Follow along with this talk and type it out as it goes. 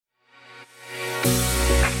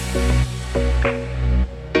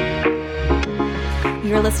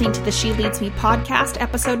You're listening to the She Leads Me podcast,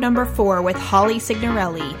 episode number 4 with Holly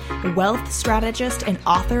Signorelli, wealth strategist and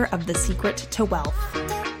author of The Secret to Wealth.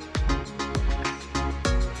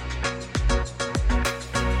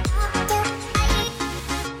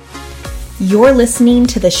 You're listening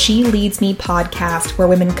to the She Leads Me podcast, where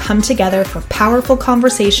women come together for powerful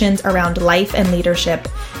conversations around life and leadership.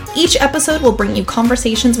 Each episode will bring you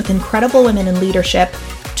conversations with incredible women in leadership,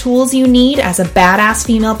 tools you need as a badass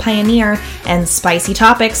female pioneer, and spicy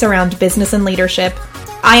topics around business and leadership.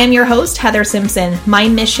 I am your host, Heather Simpson. My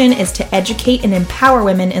mission is to educate and empower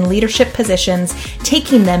women in leadership positions,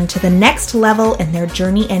 taking them to the next level in their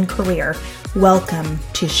journey and career. Welcome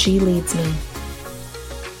to She Leads Me.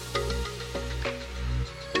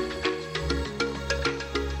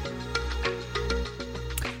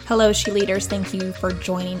 Hello, She Leaders. Thank you for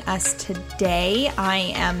joining us today.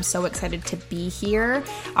 I am so excited to be here.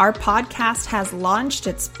 Our podcast has launched.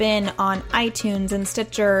 It's been on iTunes and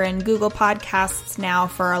Stitcher and Google Podcasts now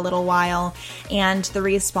for a little while, and the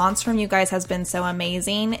response from you guys has been so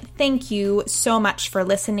amazing. Thank you so much for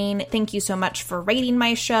listening. Thank you so much for rating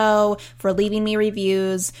my show, for leaving me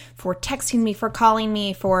reviews, for texting me, for calling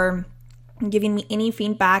me, for giving me any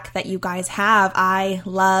feedback that you guys have. I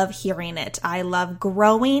love hearing it. I love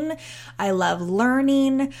growing. I love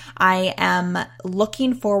learning. I am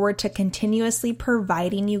looking forward to continuously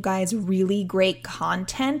providing you guys really great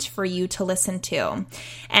content for you to listen to.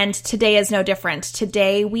 And today is no different.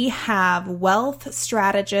 Today we have wealth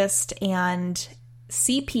strategist and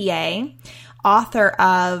CPA, author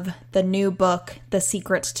of the new book, The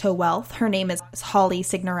Secret to Wealth. Her name is Holly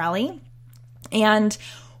Signorelli. And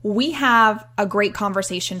we have a great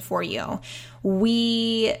conversation for you.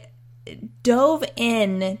 We dove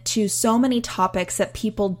in to so many topics that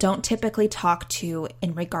people don't typically talk to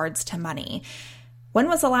in regards to money. When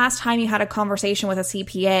was the last time you had a conversation with a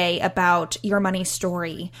CPA about your money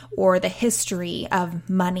story or the history of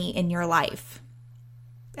money in your life?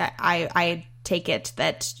 I take it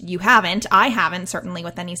that you haven't. I haven't, certainly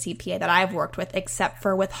with any CPA that I've worked with, except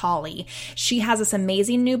for with Holly. She has this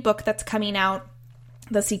amazing new book that's coming out,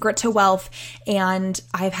 The Secret to Wealth, and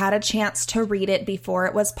I've had a chance to read it before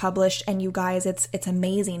it was published, and you guys, it's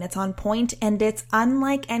amazing. It's on point, and it's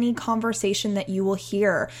unlike any conversation that you will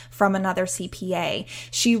hear from another CPA.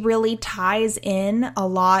 She really ties in a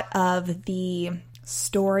lot of the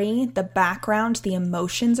story, the background, the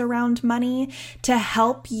emotions around money to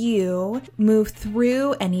help you move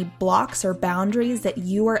through any blocks or boundaries that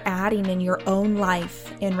you are adding in your own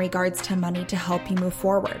life in regards to money to help you move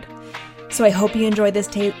forward. So I hope you enjoyed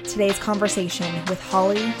today's conversation with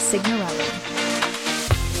Holly Signorelli.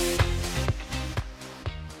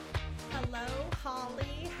 Hello,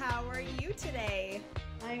 Holly. How are you today?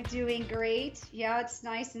 I'm doing great. Yeah, it's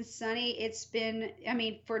nice and sunny. It's been,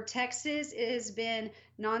 for Texas, it has been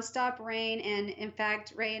nonstop rain. And in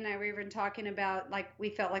fact, Ray and I were even talking about, we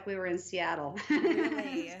felt like we were in Seattle.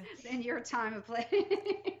 Really? In your time of place.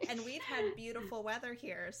 And we've had beautiful weather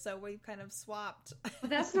here, so we've kind of swapped. Well,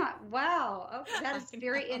 that's not, wow. Okay, that is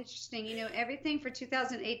very interesting. Everything for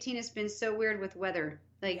 2018 has been so weird with weather.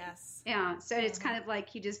 Yes. Yeah. So it's kind of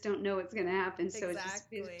like you just don't know what's going to happen. So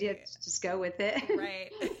Exactly. just go with it.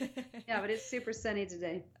 Right. Yeah, but it's super sunny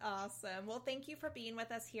today. Awesome. Well, thank you for being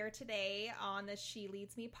with us here today on the She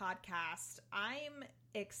Leads Me podcast. I'm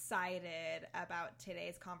excited about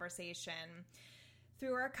today's conversation.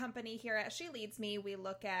 Through our company here at She Leads Me, we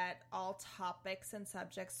look at all topics and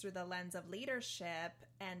subjects through the lens of leadership,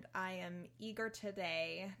 and I am eager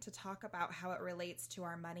today to talk about how it relates to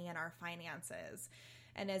our money and our finances.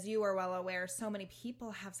 And as you are well aware, so many people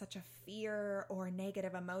have such a fear or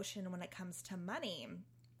negative emotion when it comes to money.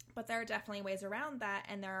 But there are definitely ways around that,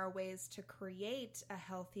 and there are ways to create a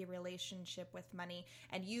healthy relationship with money.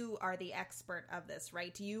 And you are the expert of this,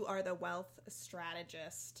 right? You are the wealth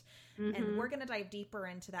strategist. Mm-hmm. And we're going to dive deeper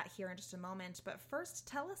into that here in just a moment. But first,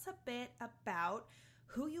 tell us a bit about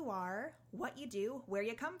who you are, what you do, where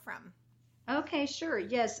you come from. Okay, sure.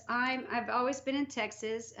 Yes, I've always been in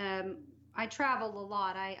Texas. I travel a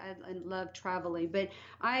lot. I love traveling, but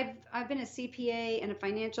I've been a CPA and a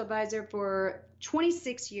financial advisor for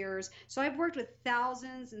 26 years. So I've worked with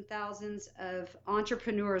thousands and thousands of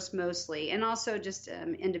entrepreneurs mostly, and also just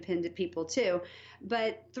independent people too.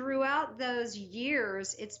 But throughout those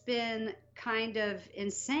years, it's been kind of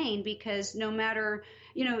insane because no matter,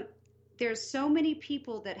 there's so many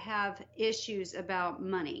people that have issues about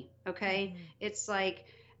money. Okay. Mm-hmm. It's like,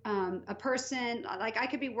 a person, like I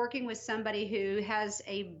could be working with somebody who has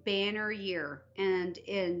a banner year and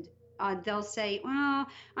they'll say, well,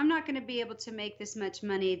 I'm not going to be able to make this much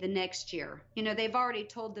money the next year. They've already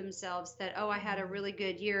told themselves that, oh, I had a really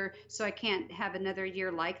good year, so I can't have another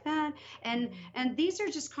year like that. And these are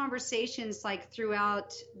just conversations like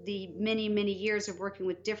throughout the many, many years of working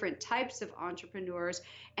with different types of entrepreneurs.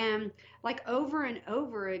 And like over and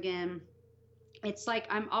over again, it's like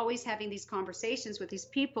I'm always having these conversations with these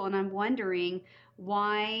people, and I'm wondering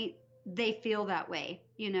why they feel that way,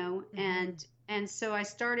 and so I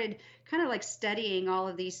started kind of like studying all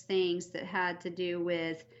of these things that had to do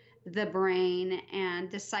with the brain and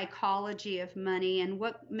the psychology of money and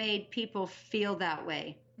what made people feel that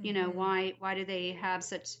way. Why do they have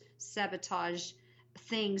such sabotage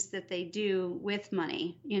things that they do with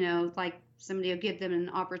money? Like somebody will give them an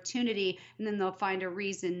opportunity and then they'll find a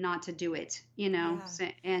reason not to do it, Yeah. So,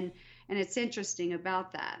 and it's interesting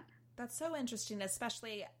about that. That's so interesting,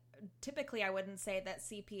 especially typically I wouldn't say that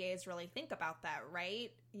CPAs really think about that,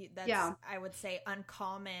 right? That's, I would say,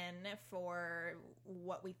 uncommon for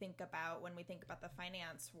what we think about when we think about the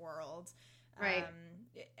finance world. Right.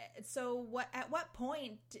 So at what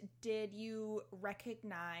point did you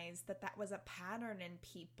recognize that was a pattern in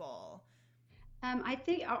people? I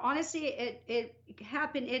think honestly, it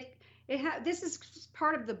happened. This is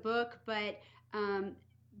part of the book, but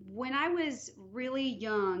when I was really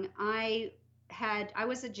young, I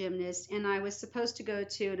was a gymnast, and I was supposed to go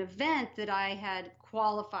to an event that I had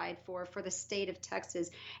qualified for the state of Texas,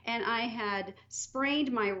 and I had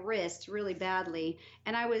sprained my wrist really badly,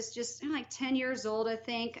 and I was just like 10 years old, I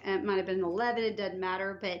think. It might have been 11, it doesn't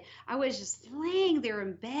matter, but I was just laying there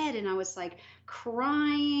in bed, and I was like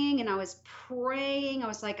crying, and I was praying. I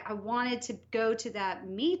was like, I wanted to go to that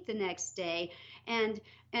meet the next day, and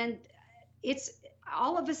it's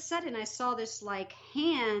all of a sudden I saw this like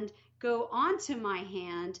hand go onto my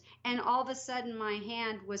hand, and all of a sudden my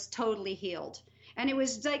hand was totally healed. And it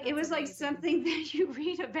was like, it was like something that you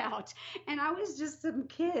read about. And I was just some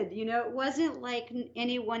kid, it wasn't like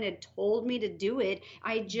anyone had told me to do it.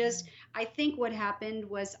 I think what happened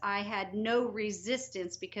was I had no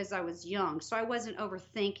resistance because I was young. So I wasn't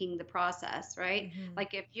overthinking the process, right? Mm-hmm.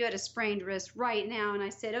 Like if you had a sprained wrist right now and I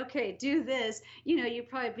said, okay, do this, you'd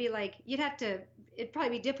probably be like, it'd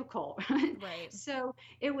probably be difficult. Right. So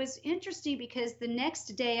it was interesting because the next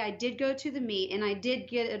day I did go to the meet and I did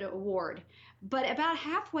get an award. But about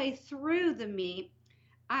halfway through the meet,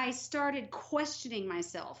 I started questioning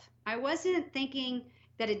myself. I wasn't thinking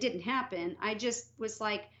that it didn't happen. I just was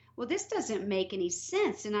like, well, this doesn't make any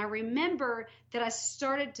sense. And I remember that I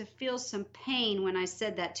started to feel some pain when I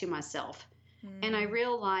said that to myself. And I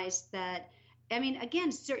realized that, I mean,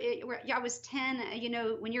 again, I was 10,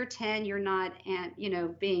 when you're 10, you're not,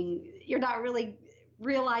 you're not really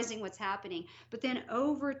realizing what's happening. But then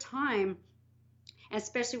over time,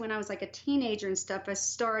 especially when I was like a teenager and stuff, I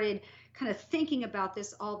started kind of thinking about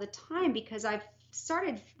this all the time because I've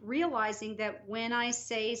started realizing that when I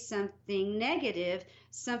say something negative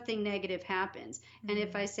happens. Mm-hmm. And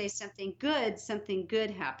if I say something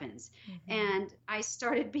good happens. Mm-hmm. And I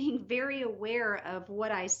started being very aware of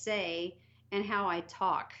what I say and how I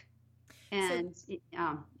talk. And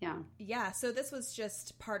so this was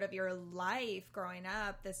just part of your life growing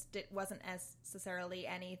up. This wasn't necessarily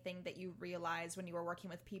anything that you realized when you were working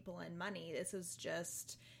with people and money. This was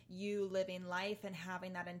just you living life and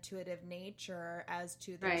having that intuitive nature as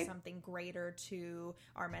to there's something greater to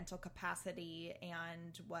our mental capacity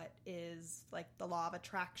and what is like the law of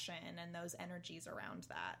attraction and those energies around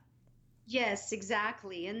that. Yes,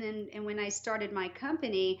 exactly. And when I started my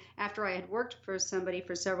company, after I had worked for somebody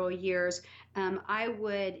for several years, I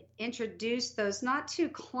would introduce those not to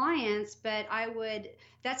clients, but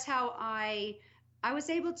that's how I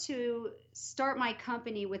was able to start my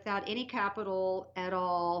company without any capital at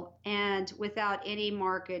all and without any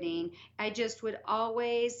marketing. I just would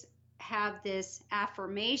always have this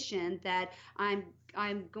affirmation that I'm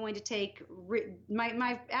going to take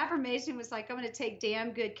my affirmation was like, I'm going to take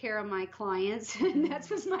damn good care of my clients. And that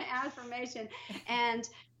was my affirmation. And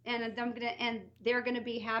they're going to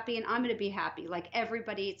be happy and I'm going to be happy. Like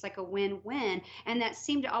everybody, it's like a win-win. And that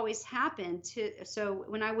seemed to always happen so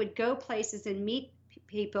when I would go places and meet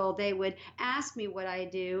people, they would ask me what I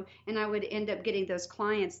do, and I would end up getting those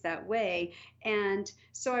clients that way. And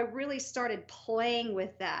so I really started playing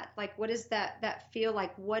with that. Like, what does that feel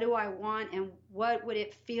like? What do I want? And what would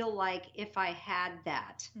it feel like if I had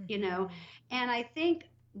that, Mm-hmm. And I think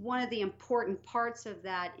one of the important parts of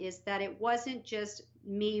that is that it wasn't just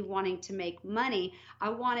me wanting to make money. I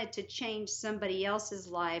wanted to change somebody else's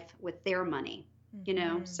life with their money.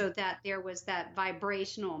 so that there was that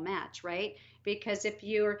vibrational match, right? Because if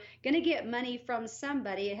you're going to get money from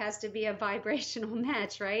somebody, it has to be a vibrational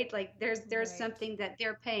match, right? Like there's Right. something that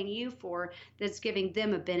they're paying you for that's giving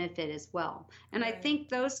them a benefit as well. And I Right. think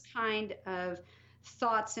those kind of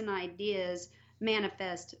thoughts and ideas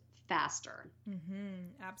manifest faster.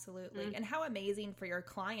 Absolutely. And how amazing for your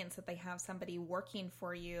clients that they have somebody working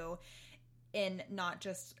for you in not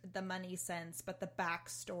just the money sense, but the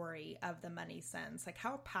backstory of the money sense. Like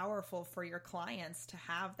how powerful for your clients to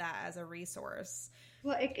have that as a resource.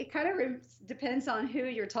 Well, it kind of depends on who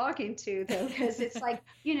you're talking to, though, because it's like,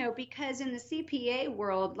 because in the CPA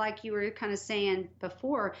world, like you were kind of saying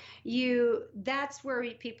before, that's where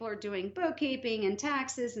people are doing bookkeeping and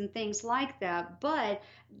taxes and things like that. But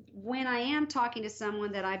when I am talking to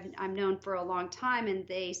someone that I've known for a long time and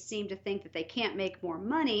they seem to think that they can't make more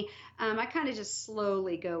money, I kind of just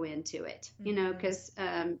slowly go into it, because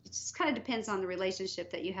it just kind of depends on the relationship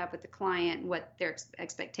that you have with the client and what their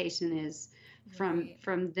expectation is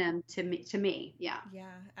from them to me. Yeah,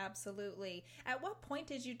 absolutely. At what point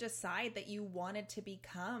did you decide that you wanted to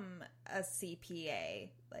become a CPA?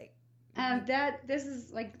 Like this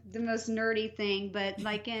is like the most nerdy thing, but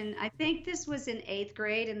like I think this was in 8th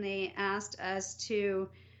grade, and they asked us to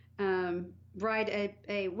write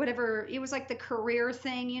a whatever, it was like the career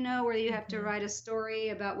thing, where you have to write a story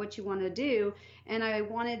about what you want to do. And I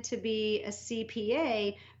wanted to be a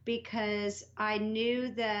CPA because I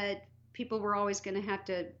knew that people were always going to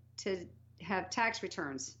have tax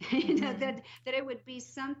returns, that it would be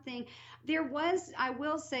something. I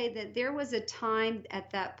will say that there was a time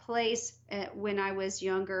at that place when I was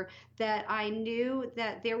younger that I knew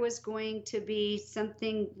that there was going to be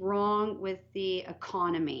something wrong with the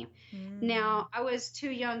economy. Now, I was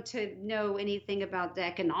too young to know anything about the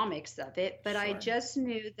economics of it, but I just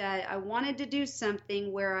knew that I wanted to do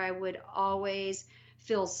something where I would always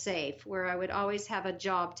feel safe, where I would always have a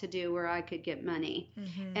job to do where I could get money.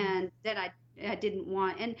 And that I didn't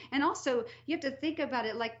want. And also you have to think about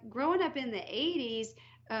it, like growing up in the 80s,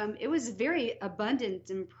 it was very abundant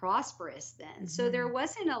and prosperous then. So there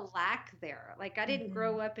wasn't a lack there. Like I didn't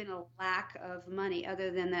grow up in a lack of money, other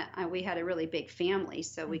than that we had a really big family.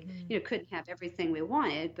 So we couldn't have everything we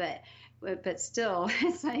wanted, but still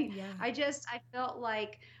it's like, I felt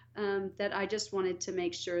like that I just wanted to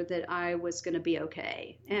make sure that I was going to be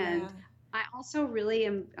okay. And I also really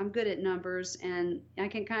I'm good at numbers, and I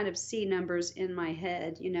can kind of see numbers in my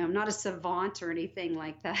head. I'm not a savant or anything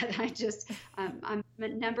like that. I just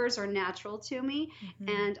numbers are natural to me,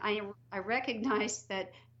 and I recognize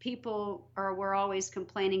that people were always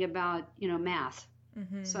complaining about math.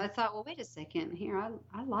 So I thought, well, wait a second here.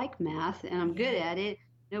 I like math, and I'm good at it.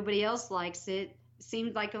 Nobody else likes it.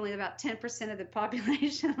 Seemed like only about 10% of the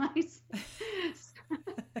population likes it.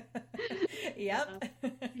 Yep.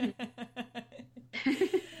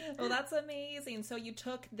 Well, that's amazing. So you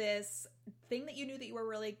took this thing that you knew that you were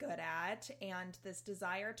really good at and this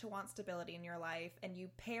desire to want stability in your life, and you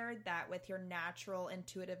paired that with your natural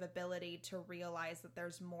intuitive ability to realize that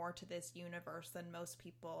there's more to this universe than most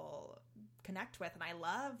people connect with. And I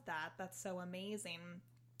love that. That's so amazing.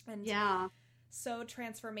 And so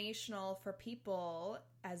transformational for people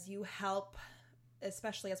as you help,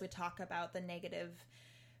 especially as we talk about the negative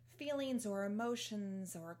feelings or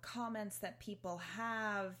emotions or comments that people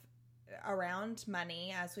have around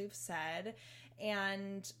money, as we've said.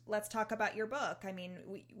 And let's talk about your book. I mean,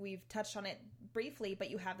 we've touched on it briefly, but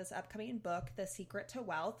you have this upcoming book, The Secret to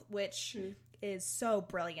Wealth, which is so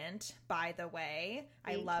brilliant, by the way.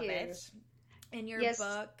 I love it. In your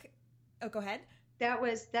book, go ahead. That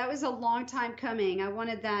was a long time coming. I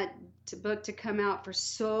wanted that book to come out for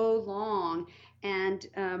so long. And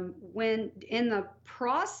when in the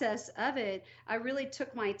process of it, I really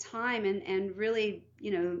took my time and really,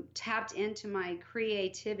 tapped into my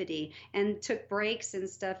creativity and took breaks and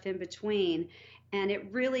stuff in between. And it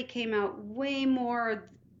really came out way more,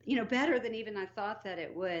 better than even I thought that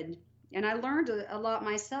it would. And I learned a lot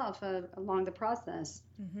myself along the process.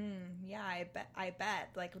 Yeah, I bet.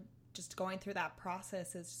 Like, just going through that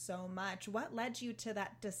process is so much. What led you to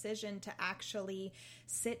that decision to actually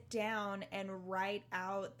sit down and write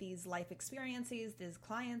out these life experiences, these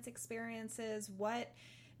clients' experiences? What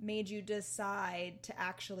made you decide to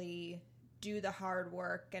actually do the hard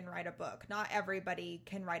work and write a book? Not everybody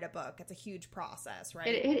can write a book. It's a huge process, right?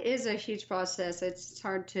 It is a huge process. It's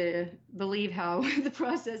hard to believe how the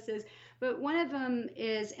process is. But one of them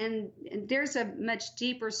is, and there's a much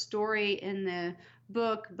deeper story in the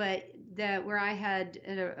book, but where I had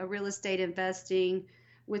a real estate investing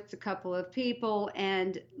with a couple of people,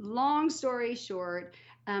 and long story short,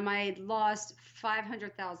 I had lost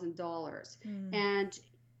 $500,000. And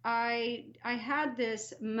I had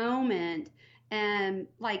this moment, and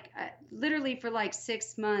literally for like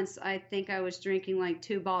 6 months, I think I was drinking like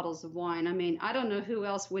 2 bottles of wine. I mean, I don't know who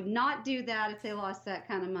else would not do that if they lost that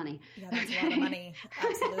kind of money. Yeah, that's a lot of money.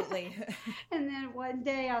 Absolutely. And then one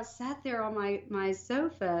day I sat there on my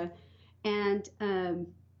sofa, and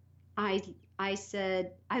I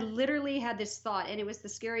said, I literally had this thought, and it was the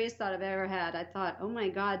scariest thought I've ever had. I thought, oh my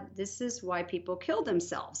God, this is why people kill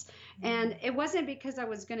themselves. And it wasn't because I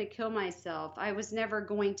was going to kill myself. I was never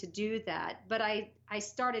going to do that. But I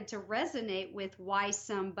started to resonate with why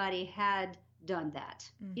somebody had done that,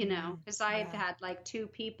 because I've had like 2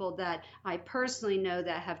 people that I personally know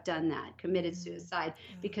that have done that, committed suicide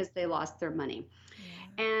because they lost their money.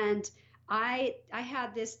 And I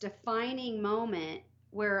had this defining moment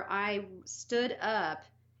where I stood up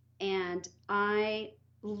and I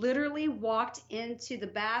literally walked into the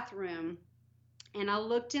bathroom and I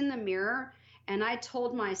looked in the mirror and I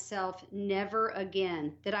told myself never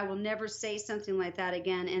again, that I will never say something like that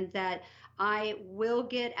again, and that I will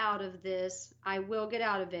get out of this. I will get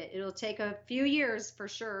out of it. It'll take a few years for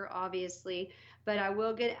sure, obviously, but I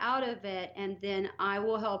will get out of it, and then I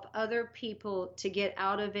will help other people to get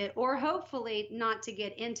out of it, or hopefully not to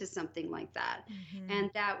get into something like that. And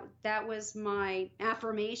that was my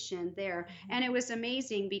affirmation there. And it was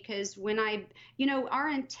amazing because when our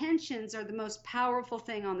intentions are the most powerful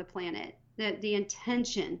thing on the planet. The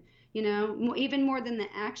intention, even more than the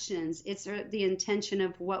actions, it's the intention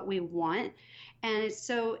of what we want. And it's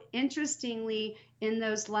so interestingly, in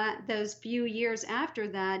those few years after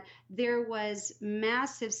that, there was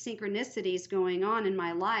massive synchronicities going on in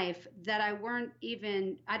my life that I don't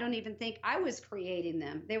even think I was creating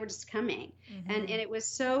them. They were just coming. And it was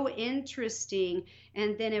so interesting.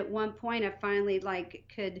 And then at one point I finally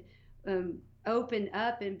could open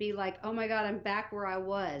up and be like, oh my God, I'm back where I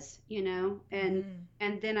was, and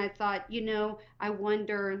then I thought, I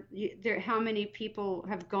wonder how many people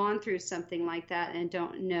have gone through something like that and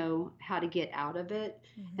don't know how to get out of it.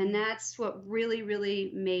 And that's what really,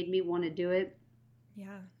 really made me want to do it.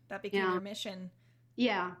 Yeah, that became your mission.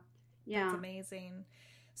 Yeah. That's amazing.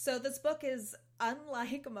 So this book is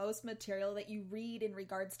unlike most material that you read in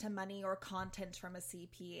regards to money or content from a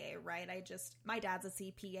CPA, right? My dad's a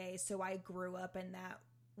CPA, so I grew up in that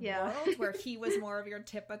world where he was more of your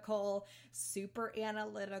typical super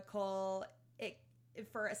analytical.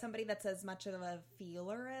 For somebody that's as much of a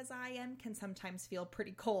feeler as I am, can sometimes feel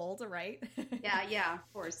pretty cold, right? Yeah,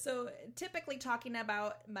 of course. So typically talking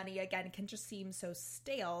about money, again, can just seem so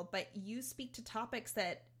stale, but you speak to topics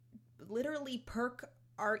that literally perk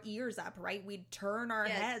our ears up, right? We'd turn our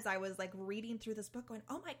heads. I was reading through this book going,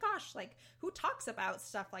 oh my gosh, who talks about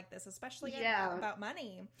stuff like this, especially about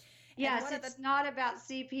money? Yes, it's not about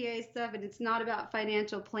CPA stuff, and it's not about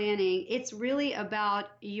financial planning. It's really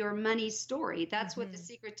about your money story. That's what the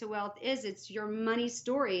secret to wealth is. It's your money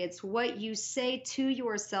story. It's what you say to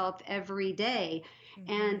yourself every day.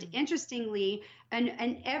 And interestingly,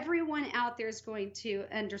 and everyone out there is going to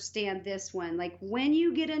understand this one. When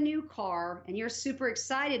you get a new car and you're super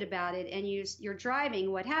excited about it and you're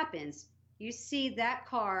driving, what happens? You see that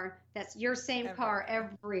car, that's your same car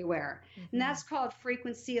everywhere. And that's called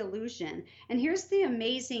frequency illusion. And here's the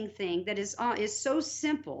amazing thing that is so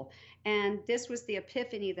simple. And this was the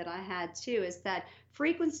epiphany that I had too, is that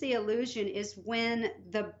frequency illusion is when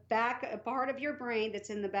the part of your brain that's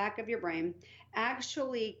in the back of your brain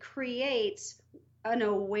actually creates an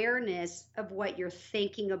awareness of what you're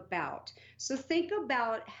thinking about. So think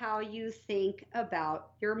about how you think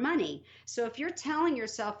about your money. So if you're telling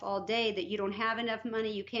yourself all day that you don't have enough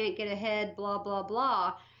money, you can't get ahead, blah, blah,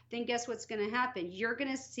 blah, then guess what's going to happen? You're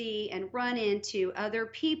going to see and run into other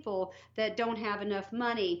people that don't have enough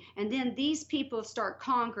money. And then these people start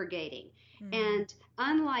congregating. And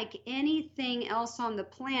unlike anything else on the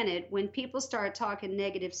planet, when people start talking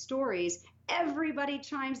negative stories, everybody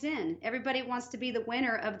chimes in. Everybody wants to be the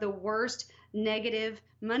winner of the worst negative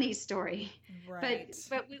money story. Right.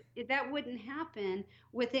 But that wouldn't happen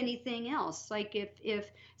with anything else.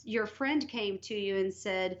 If your friend came to you and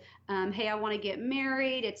said, hey, I want to get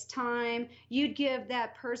married, it's time, you'd give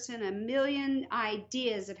that person a million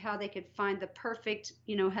ideas of how they could find the perfect,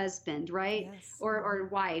 husband, right? Yes. Or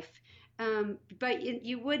wife. But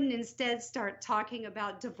you wouldn't instead start talking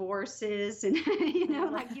about divorces and,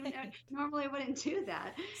 normally wouldn't do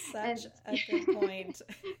that. Such a good point.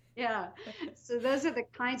 Yeah. So those are the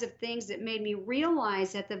kinds of things that made me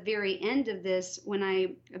realize at the very end of this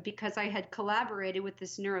because I had collaborated with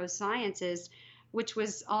this neuroscientist, which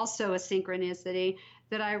was also a synchronicity,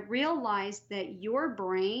 that I realized that your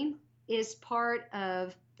brain is part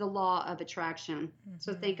of the law of attraction.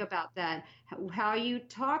 So think about that. How you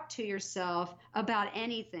talk to yourself about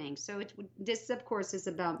anything. So this, of course, is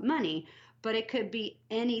about money, but it could be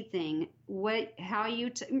anything.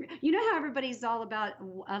 You know how everybody's all about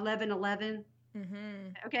 1111?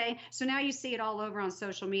 Okay. So now you see it all over on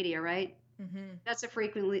social media, right? That's a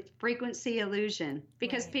frequency illusion,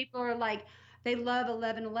 because people are like, they love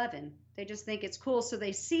 1111. They just think it's cool. So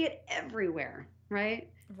they see it everywhere. Right.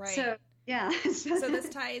 So, yeah. So this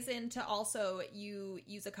ties into, also, you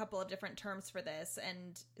use a couple of different terms for this.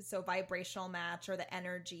 And so vibrational match, or the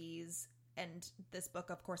energies, and this book,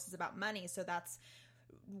 of course, is about money. So that's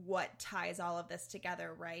what ties all of this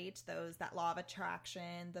together, right? That law of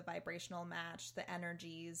attraction, the vibrational match, the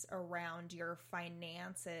energies around your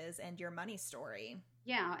finances and your money story.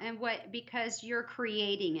 Yeah. And because you're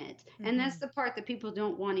creating it. And that's the part that people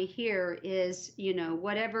don't want to hear is,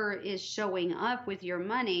 whatever is showing up with your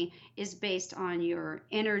money is based on your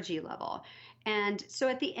energy level. And so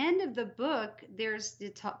at the end of the book, there's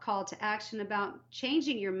the call to action about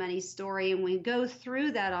changing your money story. And we go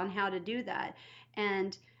through that on how to do that.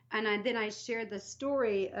 And then I shared the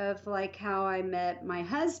story of like how I met my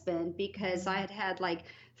husband, because I had like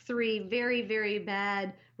 3 very, very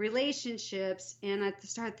bad relationships. And I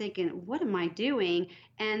started thinking, what am I doing?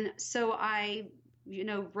 And so I,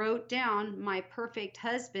 wrote down my perfect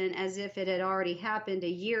husband as if it had already happened a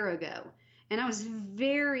year ago. And I was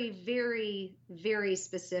very, very, very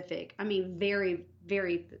specific. I mean, very,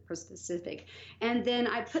 very specific. And then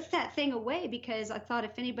I put that thing away because I thought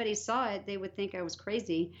if anybody saw it, they would think I was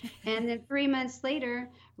crazy. And then 3 months later,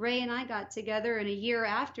 Ray and I got together. And a year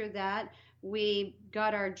after that, we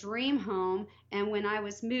got our dream home. And when I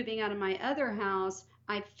was moving out of my other house,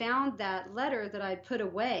 I found that letter that I'd put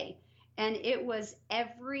away. And it was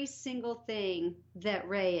every single thing that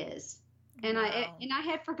Ray is. And wow. I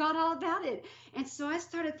had forgot all about it. And so I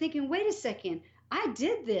started thinking, wait a second, I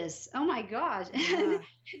did this. Oh my gosh. Yeah. And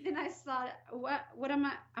then I thought, what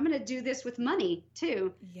am I'm going to do this with money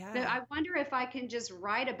too. Yeah. I wonder if I can just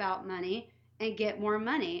write about money and get more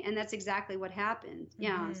money. And that's exactly what happened.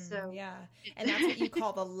 Yeah. So, yeah. And that's what you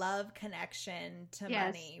call the love connection to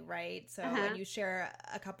money, right? So and you share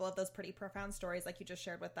a couple of those pretty profound stories like you just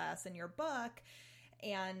shared with us in your book.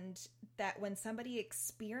 And that when somebody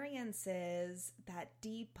experiences that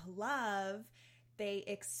deep love, they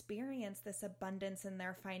experience this abundance in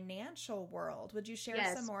their financial world. Would you share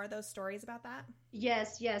some more of those stories about that?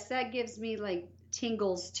 Yes. That gives me like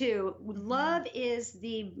tingles too. Love is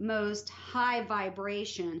the most high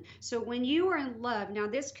vibration. So when you are in love, now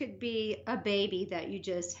this could be a baby that you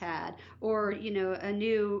just had, or, a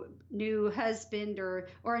new husband or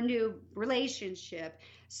a new relationship.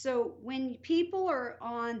 So when people are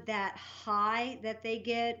on that high that they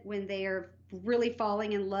get when they are really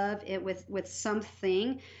falling in love with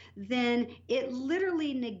something, then it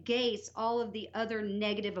literally negates all of the other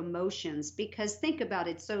negative emotions. Because think about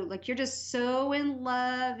it. So like you're just so in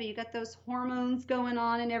love, you got those hormones going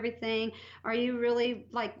on and everything. Are you really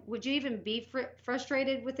like, would you even be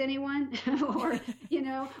frustrated with anyone? Or,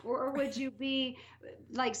 or would you be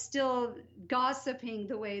like still gossiping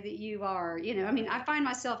the way that you are? I mean, I find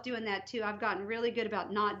myself doing that too. I've gotten really good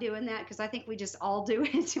about not doing that because I think we just all do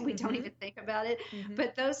it and we don't even think about it.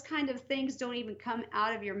 But those kind of things don't even come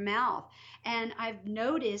out of your mouth. And I've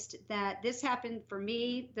noticed that this happened for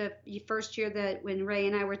me the first year that when Ray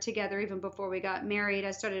and I were together, even before we got married,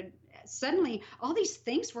 I started suddenly all these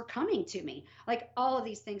things were coming to me, like all of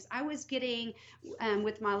these things I was getting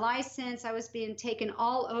with my license. I was being taken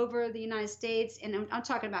all over the United States. And I'm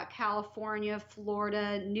talking about California,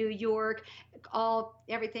 Florida, New York,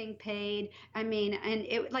 everything paid. I mean, and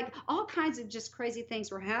it like all kinds of just crazy things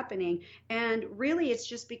were happening. And really it's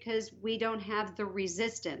just because we don't have the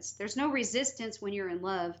resistance. There's no resistance when you're in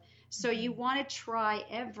love. So you want to try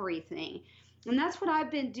everything. And that's what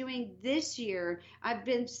I've been doing this year. I've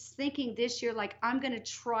been thinking this year, like, I'm going to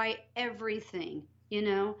try everything,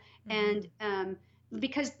 and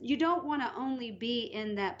because you don't want to only be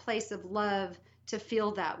in that place of love to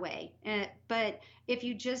feel that way. But if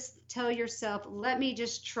you just tell yourself, let me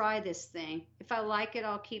just try this thing. If I like it,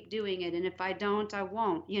 I'll keep doing it. And if I don't, I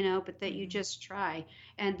won't, but that you just try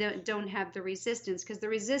and don't have the resistance, because the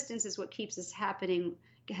resistance is what keeps us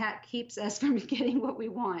keeps us from getting what we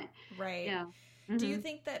want. Right. Yeah. Do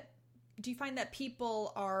you find that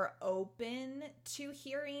people are open to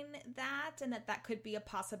hearing that and that could be a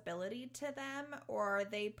possibility to them, or are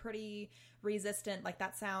they pretty resistant? Like,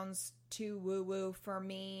 that sounds too woo-woo for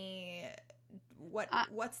me.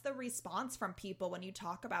 what's the response from people when you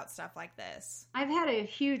talk about stuff like this? I've had a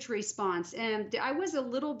huge response, and I was a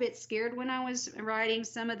little bit scared when I was writing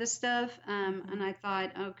some of the stuff. And I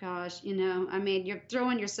thought, oh gosh, I mean, you're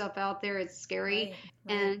throwing yourself out there. It's scary.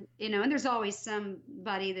 Right. And, and there's always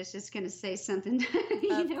somebody that's just going to say something.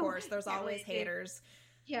 Of course, there's always haters.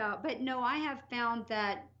 Yeah. But no, I have found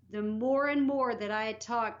that the more and more that I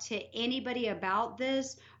talk to anybody about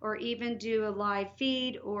this, or even do a live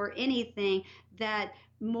feed or anything, that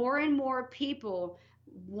more and more people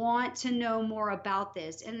want to know more about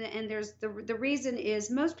this. And there's the reason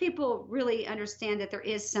is most people really understand that there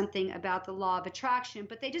is something about the law of attraction,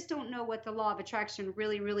 but they just don't know what the law of attraction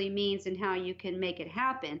really means and how you can make it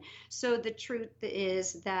happen. So the truth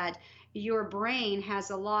is that your brain has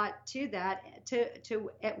a lot to that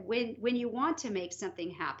when you want to make something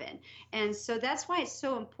happen. And so that's why it's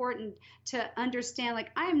so important to understand,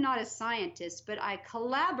 like, I am not a scientist, but I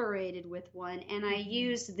collaborated with one, and I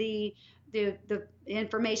used the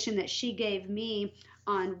information that she gave me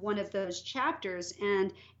on one of those chapters,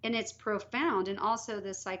 and it's profound, and also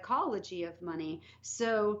the psychology of money.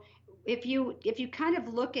 So if you kind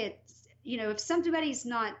of look at, if somebody's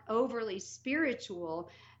not overly spiritual,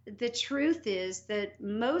 the truth is that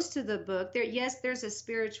most of the book, there's a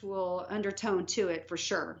spiritual undertone to it for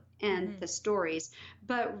sure, and the stories,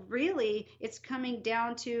 but really it's coming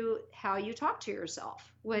down to how you talk to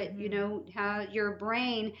yourself, how your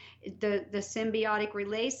brain, the symbiotic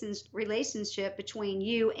relationship between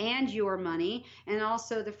you and your money, and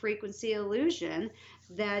also the frequency illusion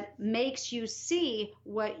that makes you see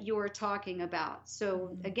what you're talking about.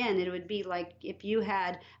 So again, it would be like if you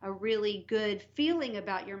had a really good feeling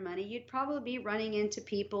about your money, you'd probably be running into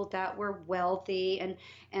people that were wealthy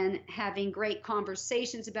and having great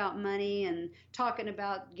conversations about money and talking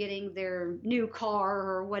about getting their new car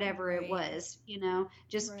or whatever it was,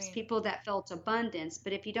 just people that felt abundance.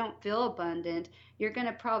 But if you don't feel abundant, you're going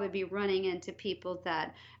to probably be running into people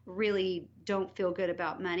that really don't feel good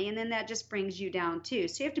about money. And then that just brings you down too.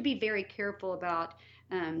 So you have to be very careful about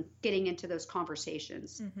getting into those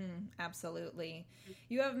conversations. Absolutely.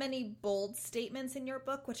 You have many bold statements in your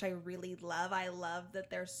book, which I really love. I love that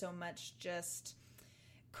there's so much just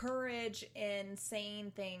courage in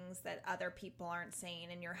saying things that other people aren't saying,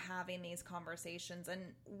 and you're having these conversations. And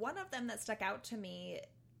one of them that stuck out to me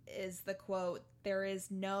is the quote, "There is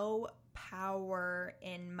no power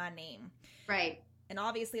in money." Right. And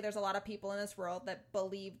obviously there's a lot of people in this world that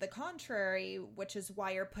believe the contrary, which is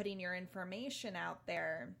why you're putting your information out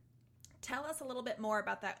there. Tell us a little bit more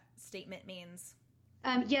about that statement means.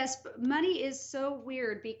 Yes, money is so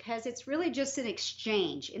weird because it's really just an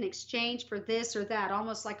exchange for this or that,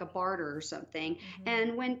 almost like a barter or something.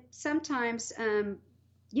 And when sometimes, a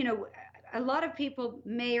lot of people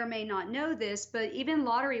may or may not know this, but even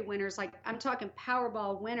lottery winners, like I'm talking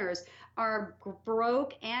Powerball winners, are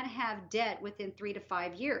broke and have debt within 3 to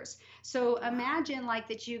 5 years. So imagine like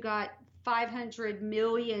that you got $500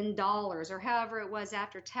 million or however it was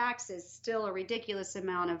after taxes, still a ridiculous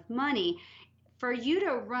amount of money. For you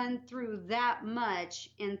to run through that much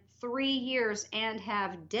in 3 years and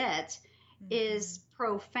have debt is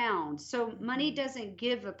profound. So money doesn't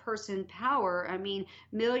give a person power. I mean,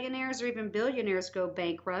 millionaires or even billionaires go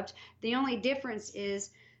bankrupt. The only difference is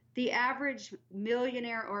the average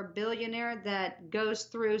millionaire or billionaire that goes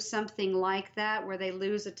through something like that, where they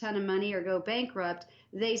lose a ton of money or go bankrupt,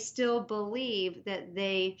 they still believe that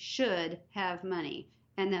they should have money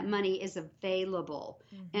and that money is available.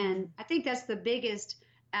 And I think that's the biggest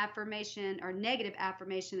affirmation or negative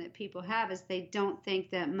affirmation that people have, is they don't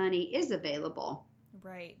think that money is available.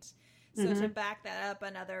 Right. So to back that up,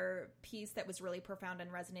 another piece that was really profound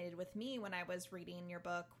and resonated with me when I was reading your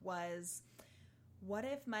book was, what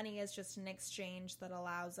if money is just an exchange that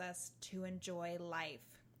allows us to enjoy life?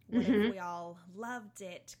 What if we all loved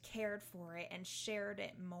it, cared for it, and shared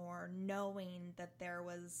it more, knowing that there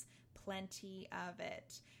was plenty of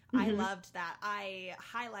it? I loved that. I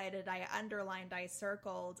highlighted, I underlined, I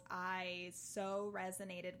circled. I so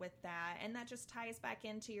resonated with that. And that just ties back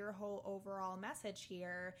into your whole overall message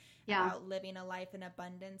here about living a life in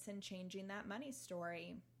abundance and changing that money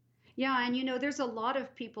story. Yeah, and there's a lot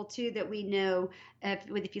of people too that we know,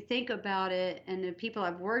 if you think about it, and the people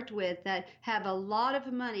I've worked with that have a lot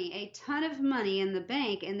of money, a ton of money in the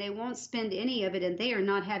bank, and they won't spend any of it, and they are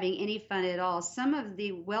not having any fun at all. Some of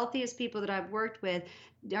the wealthiest people that I've worked with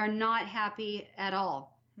are not happy at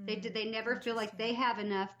all. They never feel like they have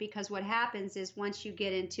enough, because what happens is once you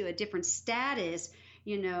get into a different status,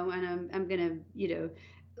 and I'm going to,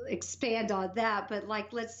 expand on that, but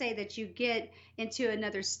like, let's say that you get into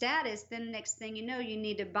another status, then next thing you know, you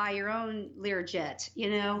need to buy your own Learjet,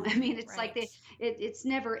 I mean, it's like Right. it's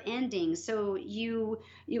never ending. So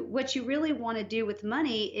what you really want to do with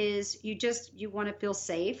money is you want to feel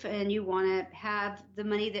safe, and you want to have the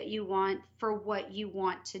money that you want for what you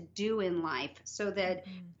want to do in life, so that,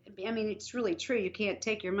 Mhm. I mean, it's really true. You can't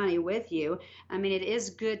take your money with you. I mean, it is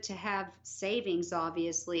good to have savings,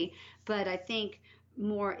 obviously, but I think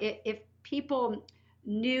more if people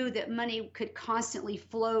knew that money could constantly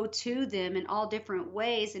flow to them in all different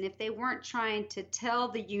ways, and if they weren't trying to tell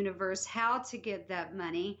the universe how to get that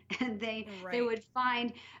money, and they Right. would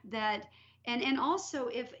find that. And also,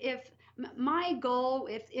 if my goal,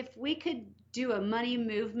 if we could do a money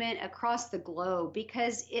movement across the globe,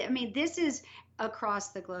 because I mean, this is across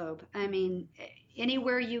the globe. I mean,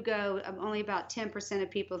 anywhere you go, only about 10% of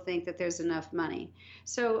people think that there's enough money.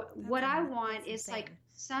 So what I want That's is like insane.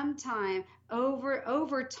 sometime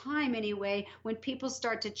over time anyway, when people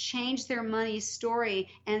start to change their money story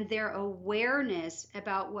and their awareness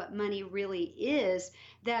about what money really is,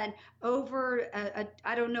 that over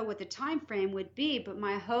I don't know what the time frame would be, but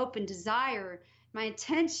my hope and desire, my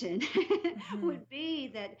intention Mhm. would be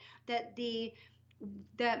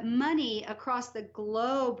that money across the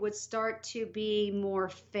globe would start to be more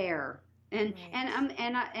fair. Right.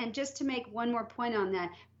 And just to make one more point on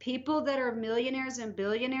that, people that are millionaires and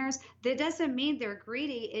billionaires, that doesn't mean they're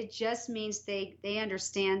greedy. It just means they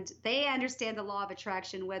understand the law of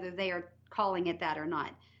attraction, whether they are calling it that or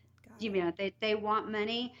not. Got You it. know, they want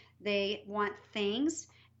money, they want things,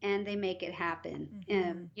 and they make it happen.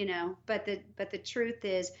 Mhm. But the truth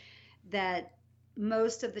is that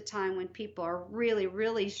most of the time when people are really,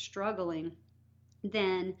 really struggling,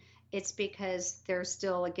 then it's because they're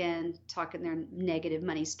still, again, talking their negative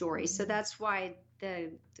money story. So Mhm. that's why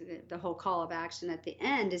the whole call of action at the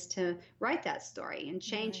end is to write that story and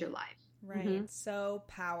change your Right. life. Hmm. Right. So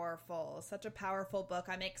powerful. Such a powerful book.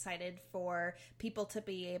 I'm excited for people to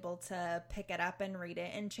be able to pick it up and read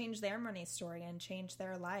it and change their money story and change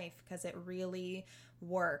their life, because it really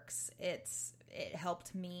works. It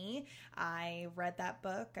helped me. I read that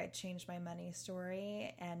book. I changed my money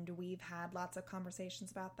story, and we've had lots of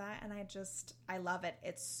conversations about that, and I love it.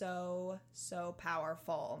 It's so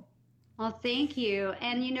powerful. Well, thank you.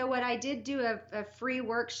 And you know what? I did do a free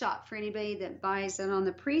workshop for anybody that buys it on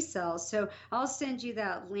the pre-sale. So I'll send you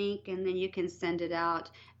that link, and then you can send it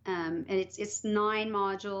out. And it's 9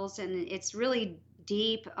 modules, and it's really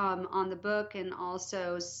deep on the book. And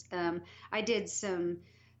also, I did some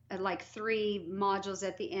like 3 modules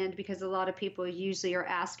at the end, because a lot of people usually are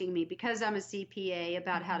asking me, because I'm a CPA,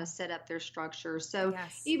 about how to Mhm. set up their structure. So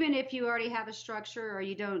Yes. even if you already have a structure, or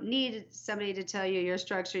you don't need somebody to tell you your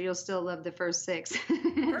structure, you'll still love the first 6.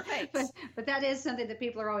 but Perfect. but that is something that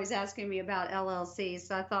people are always asking me about, LLCs.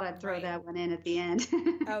 So I thought I'd throw Right. that one in at the end.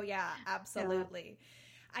 Oh, yeah, Yeah. absolutely.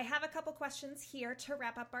 I have a couple questions here to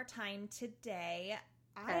wrap up our time today.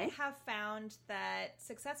 I Okay. have found that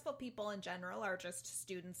successful people in general are just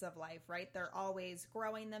students of life, right? They're always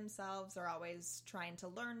growing themselves, they're always trying to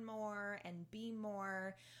learn more and be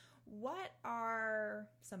more. What are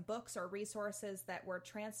some books or resources that were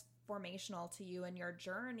transformational to you in your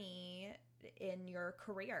journey in your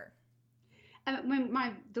career?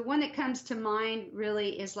 The one that comes to mind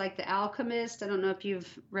really is like The Alchemist. I don't know if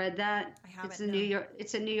you've read that. I It's haven't,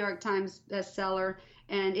 a no. New York Times bestseller,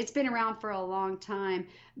 and it's been around for a long time.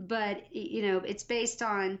 But it's based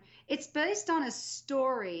on a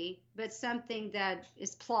story, but something that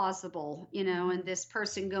is plausible. And Mm-hmm. this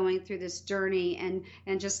person going through this journey,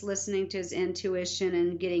 and just listening to his intuition,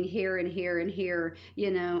 and getting here and here and here.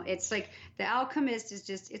 It's like The Alchemist is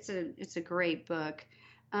just it's a great book.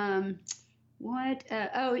 Um, what?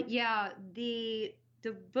 Oh, yeah, the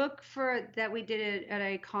book for that we did at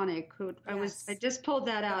Iconic. I Yes. just pulled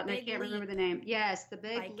that The out, and I Big can't remember the Leap name. Yes, The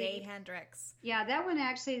Big by Gay Leap. Hendricks. Yeah, that one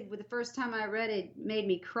actually, the first time I read it, made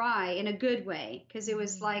me cry in a good way, because it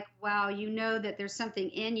was Mm-hmm. like, wow, that there's something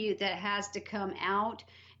in you that has to come out,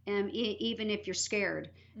 even if you're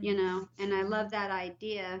scared. Mm-hmm. And I Mm-hmm. love that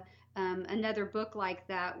idea. Another book like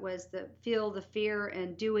that was the Feel the Fear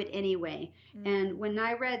and Do It Anyway. And Mm. when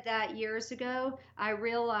I read that years ago, I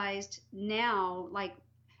realized now, like,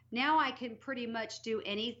 now I can pretty much do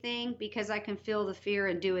anything, because I can feel the fear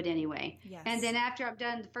and do it anyway. And then Yes. after I'm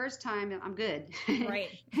done the first time, I'm good. Right.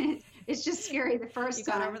 It's just scary the You first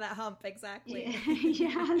got over time. that hump, Yeah, exactly.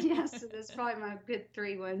 yeah. So that's probably my good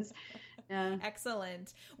 3 ones. Yeah.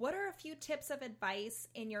 Excellent. What are a few tips of advice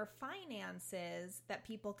in your finances that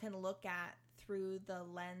people can look at through the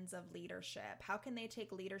lens of leadership? How can they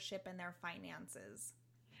take leadership in their finances?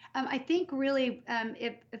 I think really,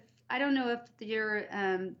 if I don't know if you're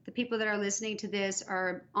the people that are listening to this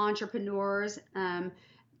are entrepreneurs,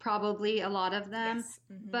 probably a lot of them, Yes.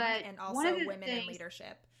 but And one of also the women in things,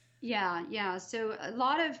 leadership. yeah. So a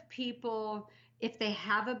lot of people, if they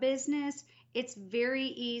have a business, it's very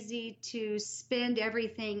easy to spend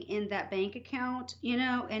everything in that bank account,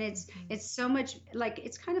 and it's so much like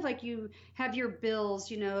it's kind of like you have your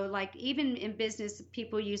bills, like even in business,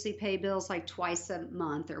 people usually pay bills like twice a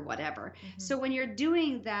month or whatever. So when you're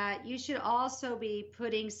doing that, you should also be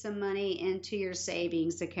putting some money into your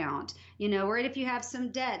savings account, or if you have some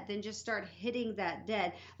debt, then just start hitting that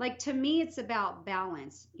debt. Like to me, it's about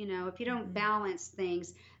balance. If you don't balance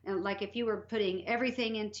things, and like if you were putting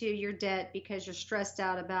everything into your debt because you're stressed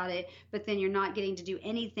out about it, but then you're not getting to do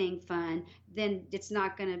anything fun, then it's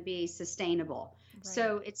not going to be sustainable. Right.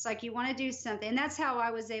 So it's like you want to do something. And that's how I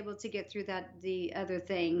was able to get through the other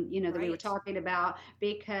thing, that we were talking about,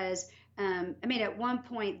 because at one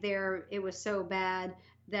point there, it was so bad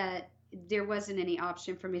that there wasn't any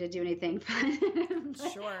option for me to do anything fun.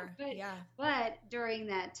 But during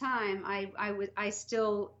that time, I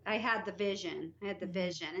had the vision.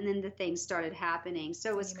 And then the things started happening. So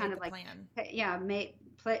it was kind of like,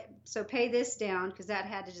 so pay this down, because that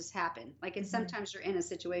had to just happen. Like, and sometimes you're in a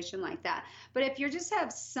situation like that. But if you just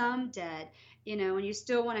have some debt, and you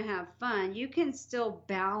still want to have fun, you can still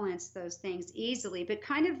balance those things easily, but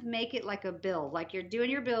kind of make it like a bill, like you're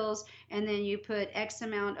doing your bills, and then you put X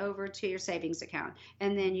amount over to your savings account,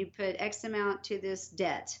 and then you put X amount to this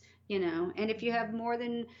debt, and if you have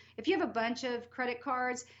a bunch of credit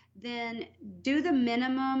cards, then do the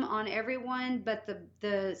minimum on everyone, but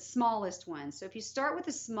the smallest one. So if you start with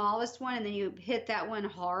the smallest one and then you hit that one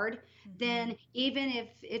hard, then even if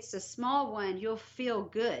it's a small one, you'll feel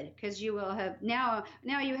good, because you will have now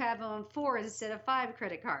you have 4 instead of 5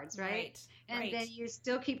 credit cards, right? And then you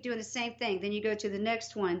still keep doing the same thing. Then you go to the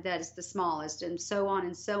next one that is the smallest, and so on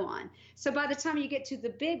and so on. So by the time you get to the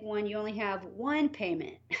big one, you only have one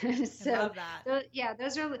payment. So I love that.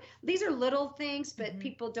 These are little things, but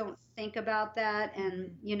people don't think about that.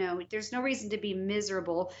 And, there's no reason to be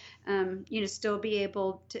miserable. Still be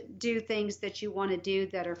able to do things that you want to do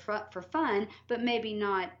that are for fun, but maybe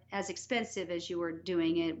not as expensive as you were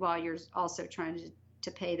doing it while you're also trying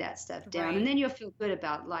to pay that stuff down. Right. And then you'll feel good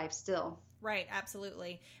about life still. Right.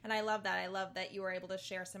 Absolutely. And I love that. I love that you were able to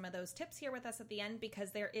share some of those tips here with us at the end, because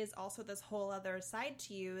there is also this whole other side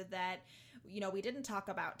to you that, we didn't talk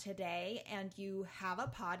about today. And you have a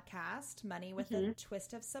podcast, Money with a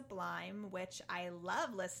Twist of Sublime, which I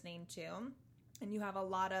love listening to. And you have a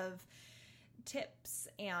lot of tips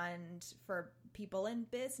and for people in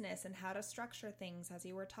business and how to structure things, as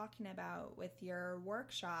you were talking about with your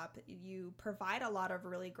workshop. You provide a lot of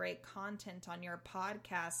really great content on your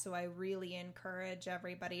podcast, so I really encourage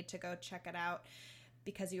everybody to go check it out,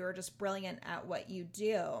 because you are just brilliant at what you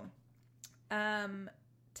do.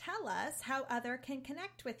 Tell us how other can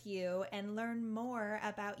connect with you and learn more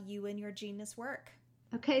about you and your genius work.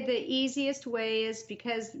 Okay, the easiest way is,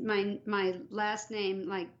 because my last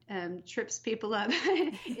name trips people up,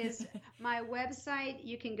 is my website.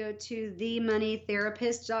 You can go to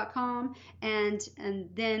themoneytherapist.com, and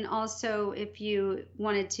then also if you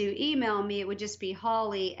wanted to email me, it would just be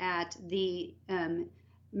Holly at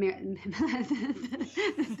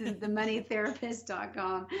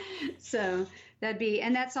themoneytherapist.com. So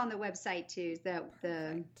and that's on the website too.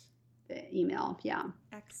 The email. Yeah.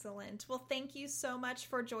 Excellent. Well, thank you so much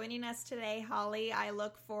for joining us today, Holly. I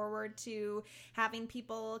look forward to having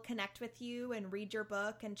people connect with you and read your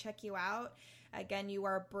book and check you out. Again, you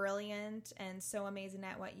are brilliant and so amazing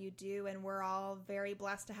at what you do, and we're all very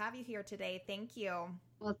blessed to have you here today. Thank you.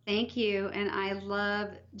 Well, thank you. And I love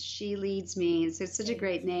She Leads Me. It's such a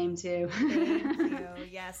great name, too. Thank you.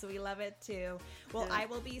 Yes, we love it, too. Well, I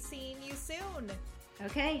will be seeing you soon.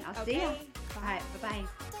 Okay, I'll see you. Bye. All right, bye-bye.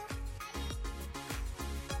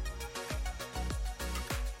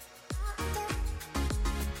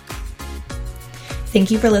 Thank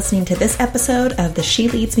you for listening to this episode of the She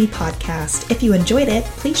Leads Me podcast. If you enjoyed it,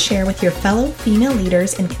 please share with your fellow female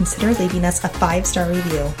leaders and consider leaving us a 5-star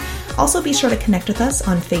review. Also, be sure to connect with us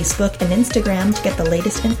on Facebook and Instagram to get the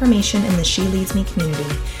latest information in the She Leads Me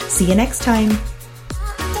community. See you next time.